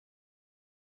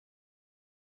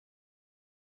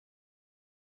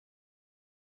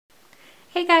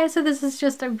Hey guys, so this is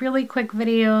just a really quick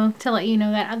video to let you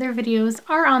know that other videos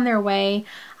are on their way.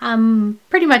 I'm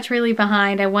pretty much really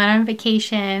behind. I went on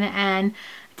vacation and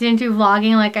didn't do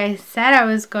vlogging like I said I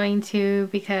was going to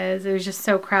because it was just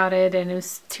so crowded and it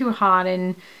was too hot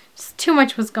and just too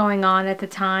much was going on at the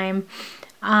time.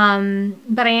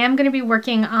 But I am going to be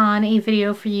working on a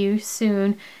video for you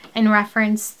soon in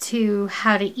reference to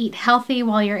how to eat healthy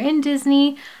while you're in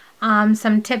Disney.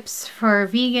 Some tips for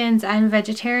vegans and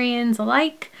vegetarians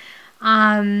alike.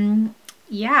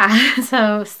 Yeah,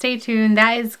 so stay tuned.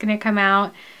 That is going to come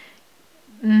out.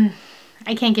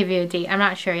 I can't give you a date. I'm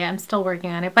not sure yet. I'm still working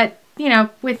on it. But, you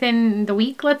know, within the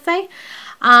week, let's say.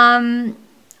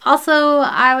 Also,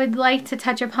 I would like to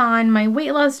touch upon my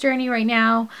weight loss journey right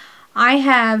now. I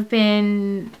have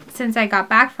been, since I got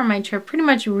back from my trip, pretty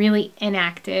much really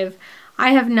inactive.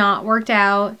 I have not worked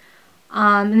out.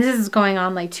 And this is going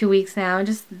on like 2 weeks now.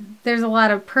 Just there's a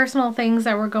lot of personal things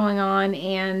that were going on,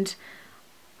 and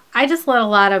I just let a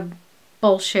lot of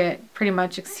bullshit, pretty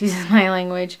much, excuse my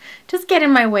language, just get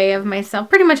in my way of myself.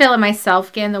 Pretty much I let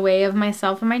myself get in the way of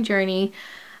myself and my journey,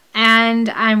 and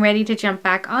I'm ready to jump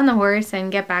back on the horse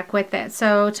and get back with it.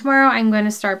 So tomorrow I'm going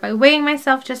to start by weighing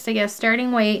myself just to get a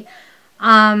starting weight.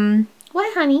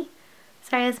 What, honey?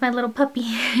 Sorry, it's my little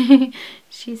puppy.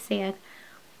 She's sad.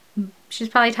 She's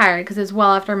probably tired because it's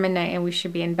well after midnight and we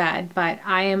should be in bed. But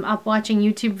I am up watching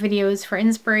YouTube videos for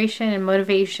inspiration and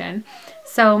motivation.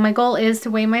 So my goal is to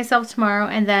weigh myself tomorrow,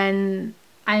 and then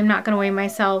I'm not going to weigh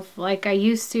myself like I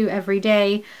used to every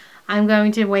day. I'm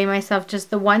going to weigh myself just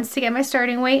the once to get my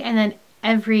starting weight, and then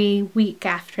every week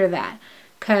after that.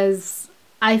 Because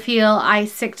I feel I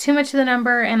stick too much to the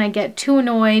number and I get too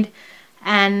annoyed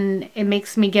and it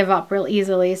makes me give up real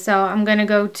easily. So I'm going to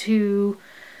go to,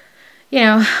 you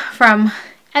know, from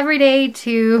every day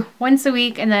to once a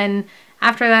week, and then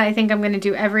after that I think I'm going to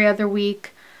do every other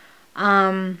week,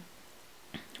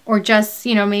 or just,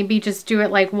 you know, maybe just do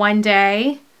it like one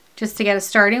day just to get a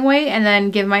starting weight, and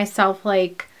then give myself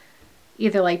like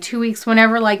either like 2 weeks,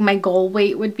 whenever like my goal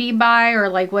weight would be by, or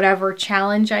like whatever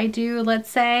challenge I do, let's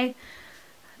say,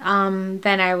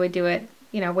 then I would do it,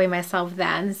 you know, weigh myself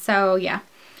then. So yeah.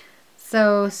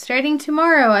 So starting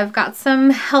tomorrow, I've got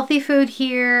some healthy food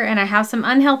here, and I have some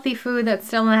unhealthy food that's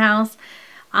still in the house.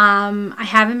 I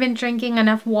haven't been drinking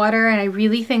enough water, and I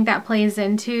really think that plays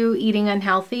into eating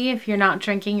unhealthy if you're not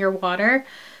drinking your water.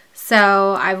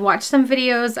 So I've watched some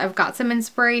videos. I've got some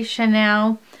inspiration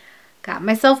now. Got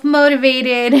myself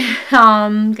motivated.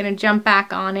 I'm going to jump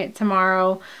back on it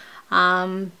tomorrow.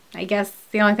 I guess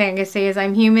the only thing I can say is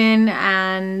I'm human,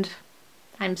 and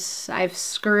I've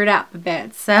screwed up a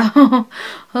bit, so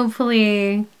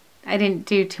hopefully I didn't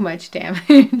do too much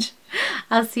damage.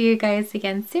 I'll see you guys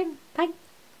again soon. Bye.